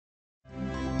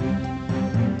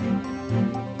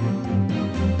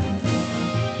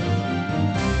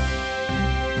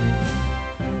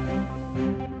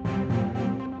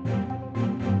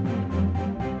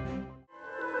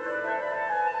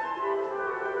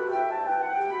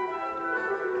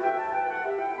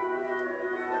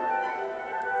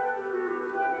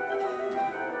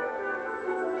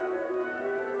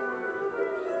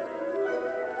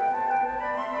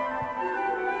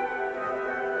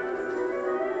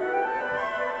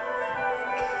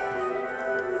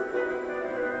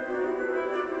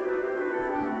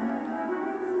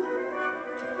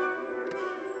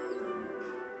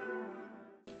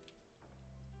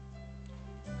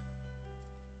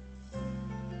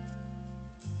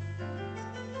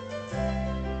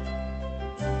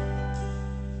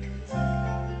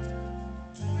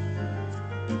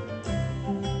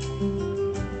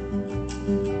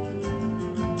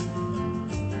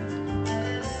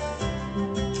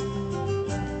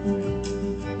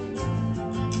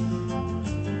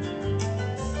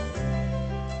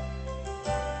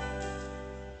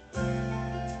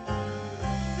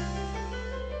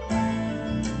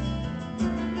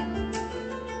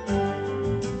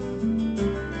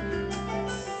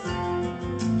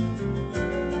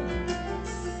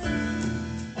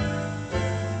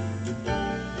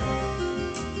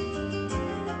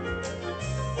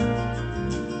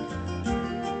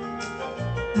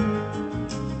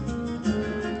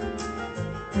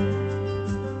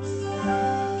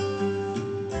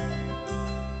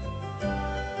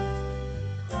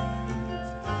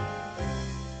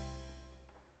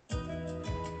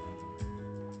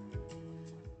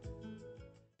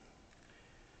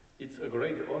It's a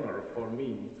great honor for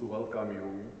me to welcome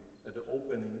you at the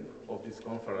opening of this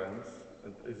conference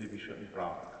and exhibition in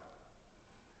Prague.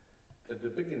 At the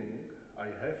beginning, I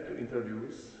have to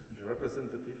introduce the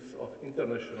representatives of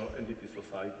international NDT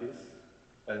societies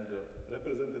and the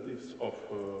representatives of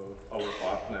our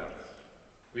partners.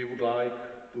 We would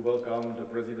like to welcome the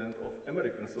President of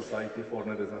American Society for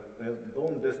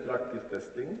Non-Destructive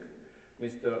Testing,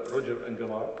 Mr. Roger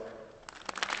Engelbart.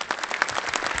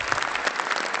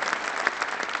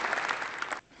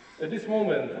 At this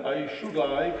moment, I should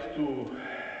like to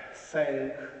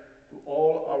thank to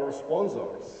all our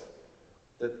sponsors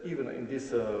that even in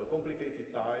these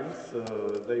complicated times,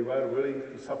 they were willing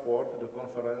to support the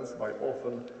conference by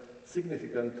often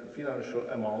significant financial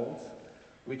amounts,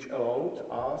 which allowed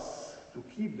us to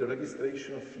keep the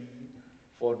registration fee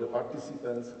for the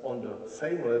participants on the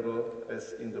same level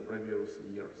as in the previous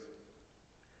years.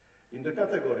 In the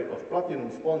category of platinum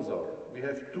sponsor, we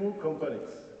have two companies: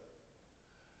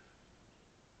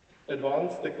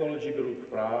 Advanced Technology Group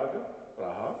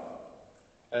Praha,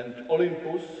 and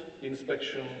Olympus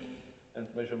Inspection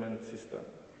and Measurement System.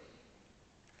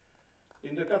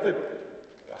 In the category...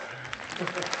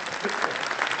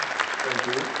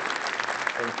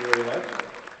 Thank you very much.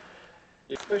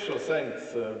 A special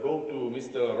thanks go to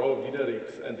Mr. Rolf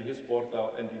Diderix and his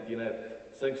portal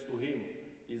NDT.net. Thanks to him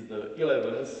is the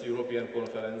 11th European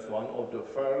Conference, one of the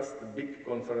first big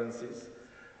conferences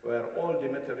where all the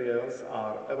materials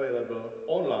are available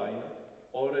online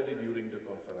already during the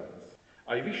conference.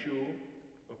 I wish you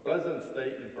a pleasant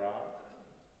stay in Prague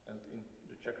and in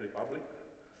the Czech Republic,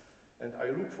 and I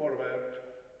look forward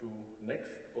to next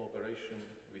cooperation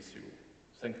with you.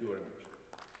 Thank you very much.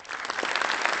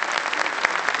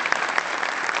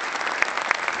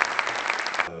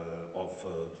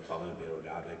 Pavel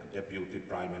Bělobrádek, Deputy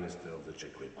Prime Minister of the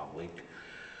Czech Republic,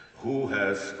 who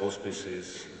has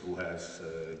auspices, who has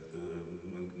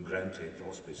granted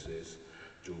auspices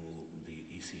to the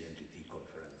ECNDT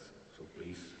conference. So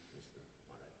please, Mr.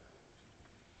 Marek.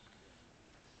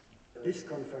 This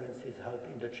conference is held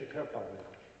in the Czech Republic,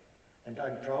 and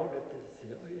I'm proud that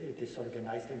it is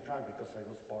organized in Prague because I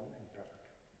was born in Prague.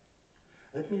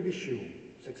 Let me wish you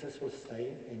a successful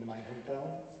stay in my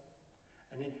hometown,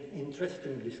 an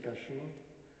interesting discussion,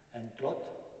 and a lot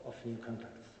of new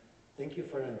contacts. Thank you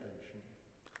for your attention.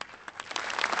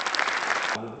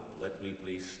 Let me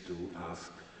please to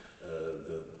ask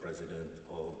the President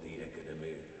of the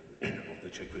Academy of the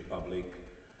Czech Republic,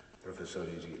 Professor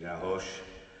Jiří Drahoš,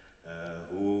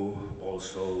 who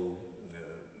also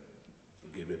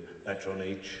give a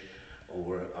patronage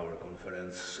over our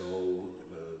conference. So,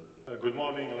 good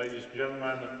morning, ladies and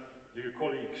gentlemen, dear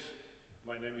colleagues.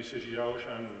 My name is Jiří Drahoš.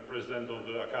 I'm President of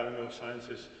the Academy of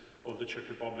Sciences of the Czech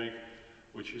Republic,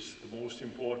 which is the most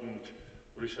important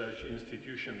research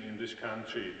institution in this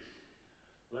country.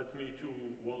 Let me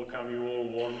too welcome you all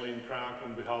warmly in Prague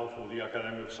on behalf of the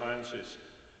Academy of Sciences.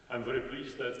 I'm very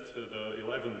pleased that the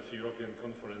 11th European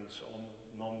Conference on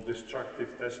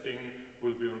Non-Destructive Testing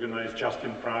will be organized just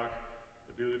in Prague,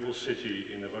 a beautiful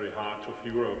city in the very heart of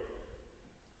Europe.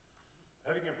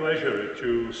 Having a pleasure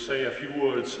to say a few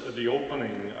words at the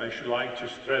opening, I should like to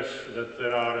stress that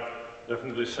there are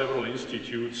definitely several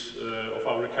institutes of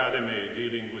our Academy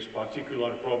dealing with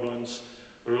particular problems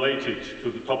related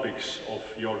to the topics of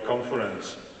your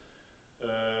conference.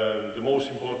 The most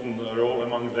important role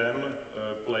among them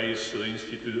plays the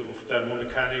Institute of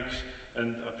Thermomechanics,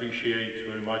 and appreciate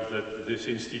very much that this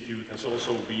institute has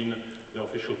also been the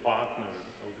official partner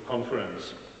of the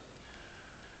conference.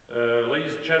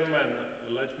 Ladies and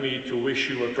gentlemen, let me to wish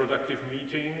you a productive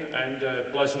meeting and a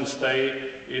pleasant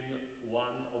stay in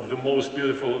one of the most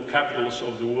beautiful capitals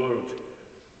of the world.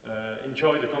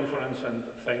 Enjoy the conference and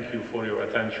thank you for your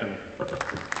attention.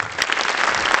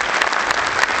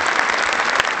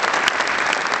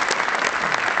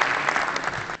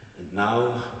 And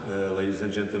now, ladies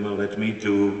and gentlemen, let me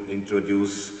to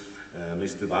introduce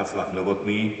Mr. Václav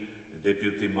Novotný,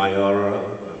 Deputy Mayor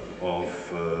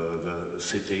of the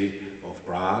city of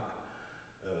Prague,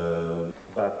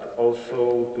 but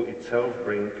also to itself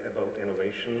bring about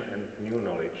innovation and new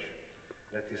knowledge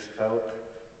that is felt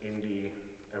in the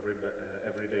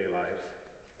everyday lives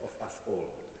of us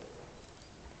all.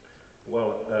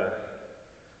 Well,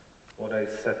 what I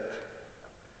said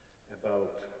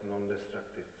about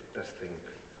non-destructive testing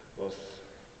was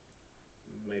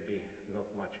maybe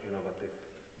not much innovative,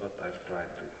 but I've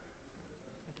tried to.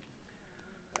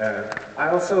 I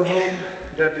also hope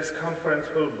that this conference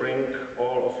will bring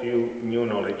all of you new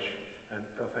knowledge and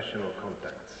professional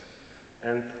contacts.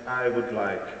 And I would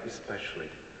like especially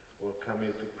welcome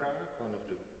you to Prague, one of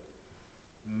the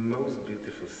most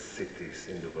beautiful cities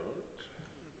in the world,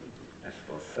 as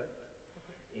was said.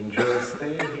 Enjoy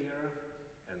staying here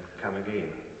and come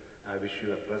again. I wish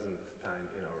you a pleasant time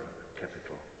in our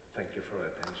capital. Thank you for your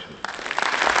attention.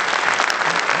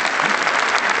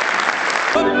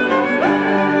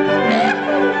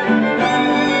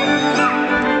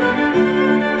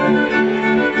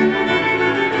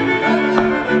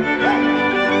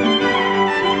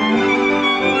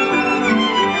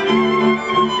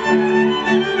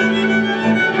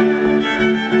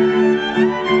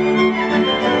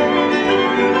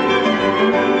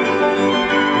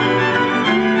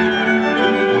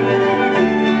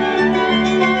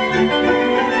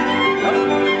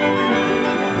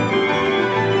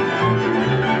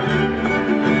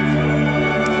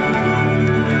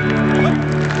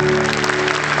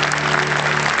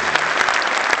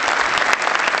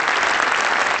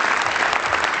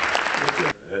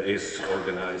 Is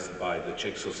organized by the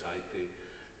Czech Society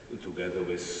together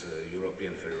with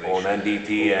European Federation on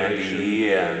NDT,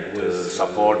 NDE and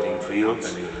supporting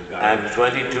fields, and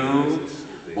 22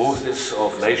 booths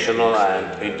of national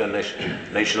and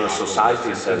international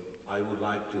societies. I would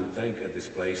like to thank at this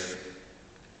place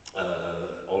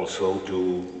also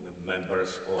to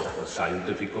members of the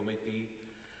scientific committee.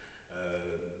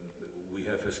 We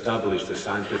have established a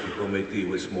scientific committee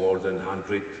with more than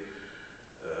 100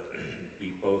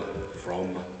 people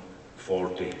from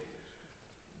 40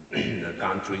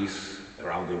 countries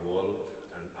around the world,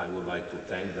 and I would like to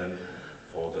thank them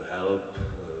for the help,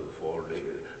 for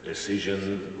the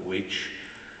decision which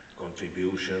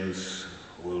contributions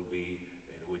will be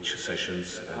in which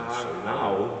sessions. And so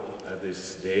now, at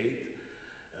this date,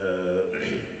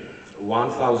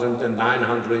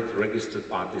 1,900 registered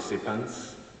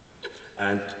participants,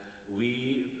 and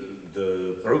we,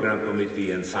 the program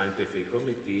committee and scientific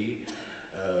committee,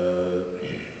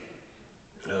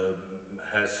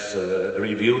 has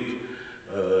reviewed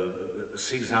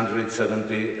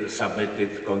 670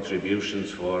 submitted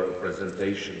contributions for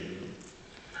presentation.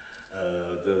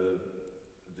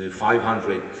 The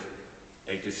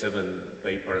 587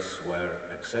 papers were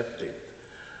accepted,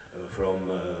 from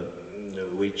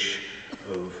which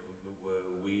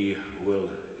we will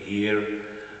hear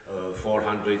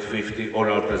 450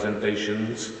 oral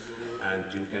presentations,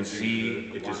 and you can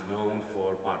see it is known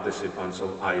for participants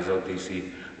of ISO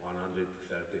TC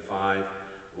 135,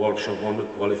 workshop on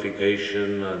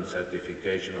qualification and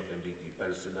certification of NDT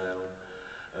personnel,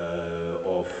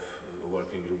 of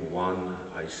working group 1,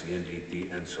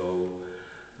 ECNDT, and so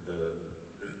the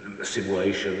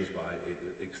simulations by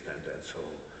extent and so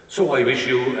on. So I wish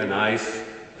you a nice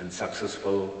and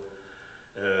successful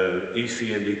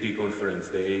ECNDT conference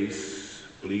days.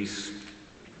 Please,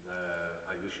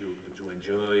 I wish you to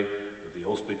enjoy the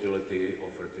hospitality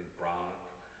offered in Prague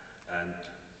and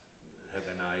have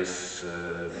a nice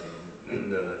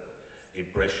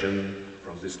impression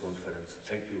from this conference.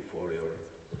 Thank you for your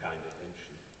kind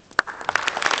attention.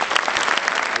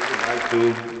 I would like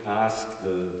to ask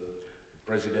the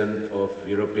President of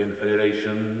European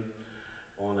Federation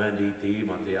on NDT,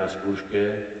 Matthias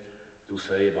Puške, to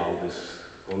say about this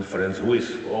conference, who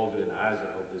is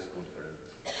organizer of this conference.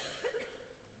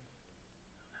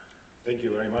 Thank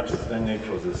you very much, Zdeněk,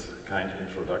 for this kind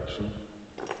introduction.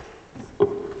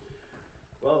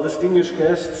 Well, distinguished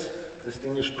guests,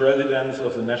 distinguished presidents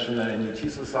of the national NDT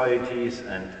societies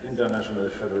and international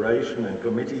federation and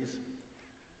committees,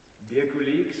 dear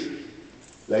colleagues,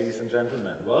 ladies and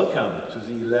gentlemen, welcome to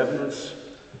the 11th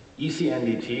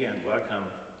ECNDT and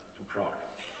welcome to Prague.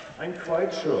 I'm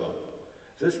quite sure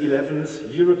this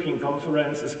 11th European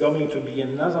Conference is going to be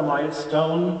another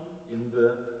milestone in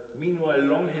the meanwhile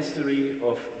long history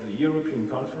of the European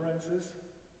conferences.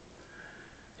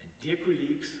 And dear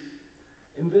colleagues,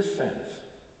 in this sense,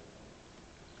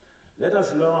 let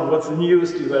us learn what the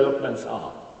newest developments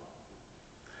are.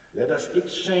 Let us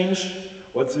exchange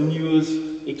what the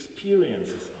newest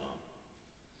experiences are.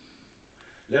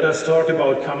 Let us talk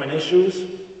about common issues.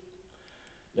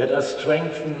 Let us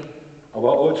strengthen our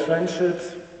old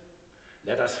friendships.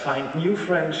 Let us find new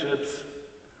friendships.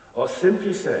 Or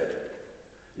simply said,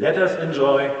 let us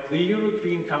enjoy the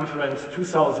European Conference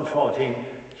 2014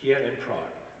 here in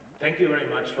Prague. Thank you very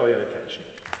much for your attention.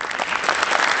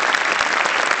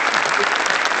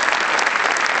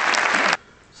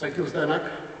 Thank you, Zdeněk.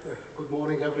 Good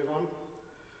morning, everyone.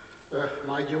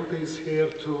 My duty is here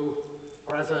to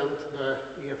present the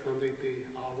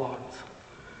ECNDT awards.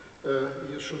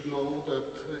 You should know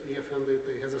that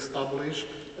ECNDT has established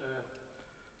a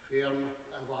firm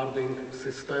awarding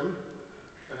system,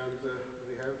 and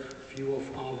we have few of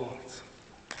awards. .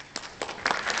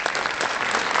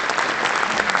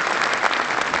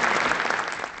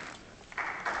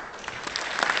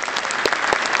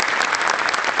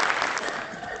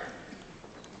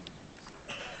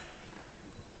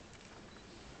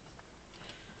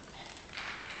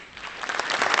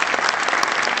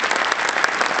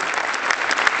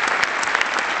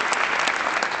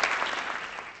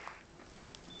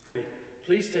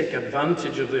 please take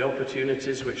advantage of the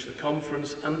opportunities which the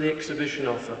conference and the exhibition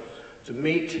offer to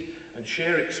meet and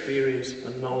share experience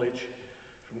and knowledge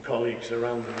from colleagues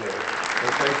around the world. So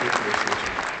thank you for listening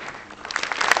to me.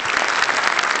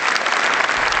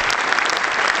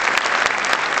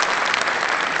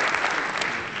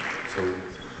 So,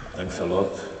 thanks a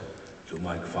lot to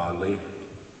Mike Farley.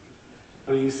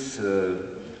 Please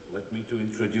let me to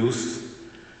introduce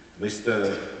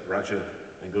Mr. Roger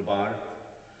Engelbart,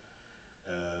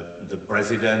 the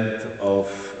President of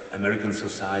American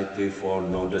Society for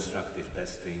Non-Destructive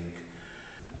Testing.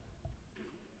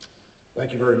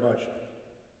 Thank you very much.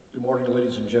 Good morning,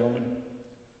 ladies and gentlemen.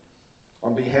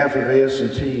 On behalf of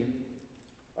ASNT,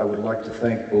 I would like to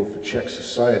thank both the Czech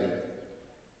Society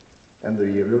and the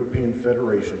European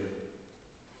Federation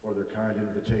for their kind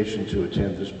invitation to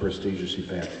attend this prestigious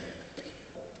event,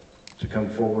 to come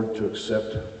forward to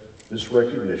accept this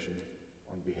recognition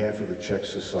on behalf of the Czech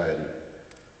Society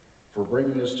for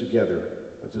bringing us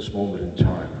together at this moment in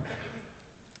time.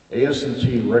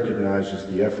 ASNT recognizes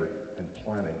the effort and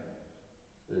planning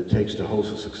that it takes to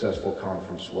host a successful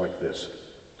conference like this.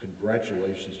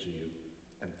 Congratulations to you,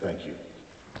 and thank you.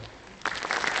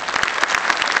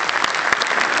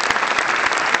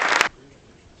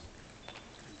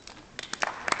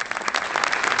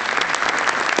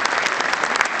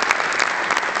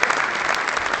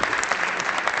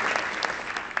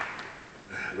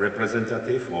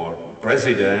 Representative or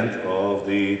President of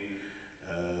the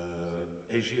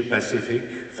Asia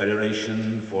Pacific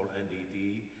Federation for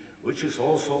NDT, which is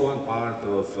also one part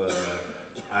of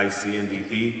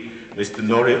ECNDT, Mr.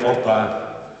 Nori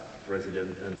Opa,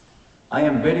 President. I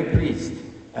am very pleased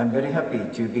and very happy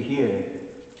to be here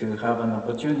to have an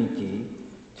opportunity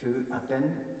to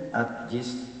attend at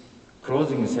this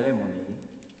closing ceremony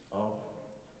of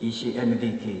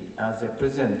ECNDT as a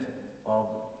president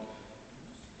of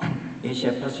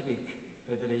Asia Pacific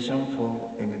Federation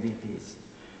for NDTs.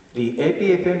 The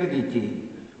APF-NDT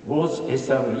was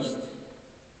established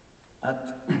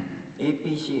at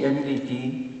APC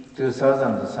NDT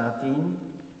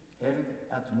 2013 held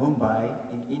at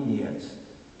Mumbai in India,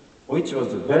 which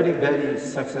was a very, very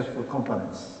successful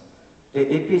conference. The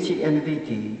APC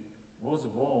NDT was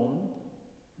born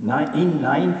in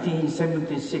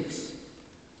 1976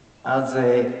 as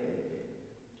a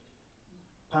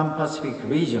Pan-Pacific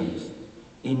regions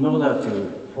in order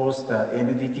to foster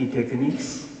NDT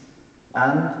techniques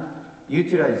and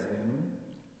utilize them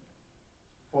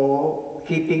for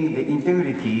keeping the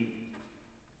integrity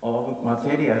of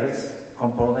materials,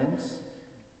 components,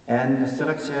 and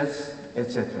structures,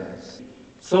 etc.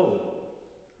 So,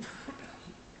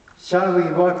 shall we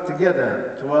work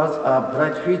together towards a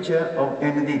bright future of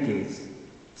NDTs?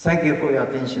 Thank you for your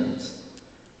attention.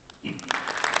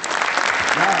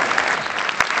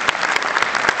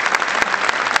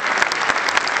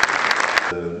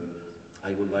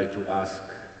 I would like to ask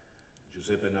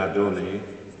Giuseppe Nardoni,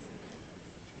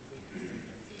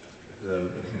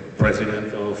 the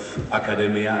President of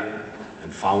Academia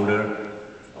and founder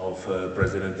of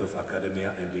President of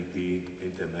Academia NDT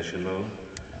International,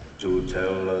 to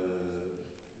tell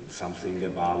something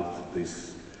about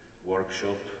this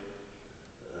workshop,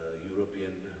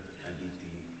 European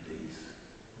NDT Days.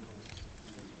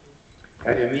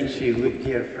 Cari amici,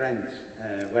 dear friends,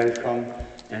 welcome,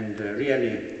 and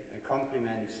really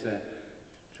compliments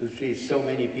to see so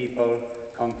many people,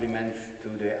 compliments to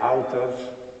the authors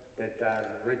that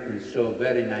are written so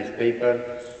very nice paper,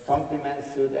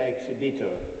 compliments to the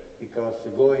exhibitor, because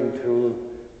going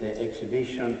through the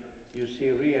exhibition you see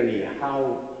really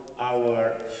how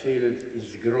our field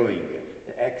is growing,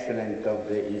 the excellence of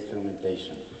the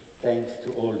instrumentation. Thanks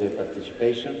to all the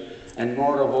participation, and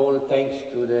more of all thanks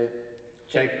to the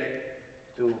Czech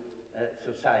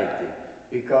society,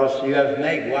 because you have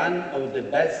made one of the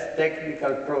best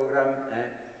technical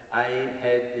programs I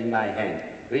had in my hand.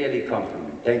 Really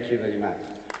compliment. Thank you very much.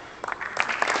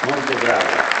 Molto bravo.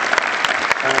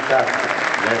 Fantastic.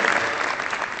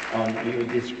 Yes. You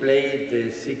displayed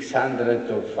the 600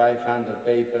 or 500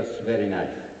 papers, very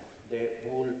nice. The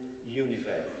whole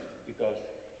universe, because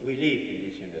we live in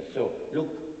this universe. So look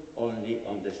only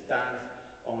on the stars,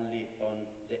 only on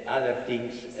the other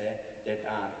things that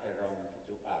are around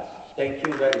to us. Thank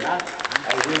you very much.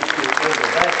 I wish you all the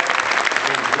best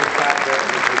and look after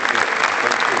the future.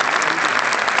 Thank you.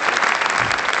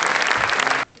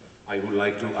 I would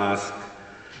like to ask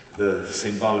the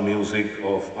cymbal music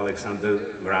of Alexander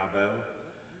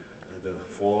Vrabel, the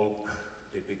folk,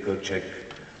 typical Czech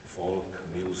folk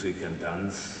music and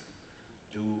dance,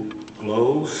 to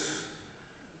close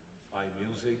by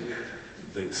music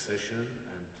the session,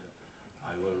 and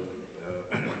I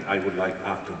would like,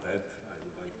 after that, I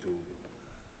would like to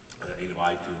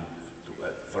invite you to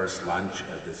a first lunch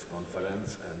at this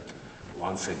conference, and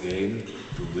once again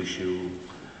to wish you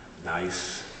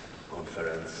nice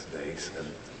conference days and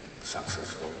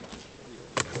successful.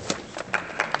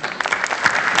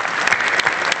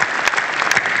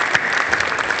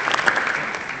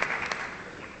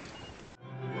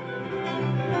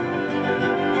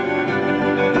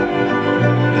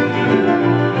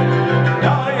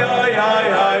 Jaj, jaj, jaj,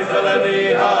 jaj,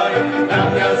 zelený háj, na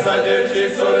mě sa devčí,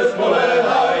 ktoré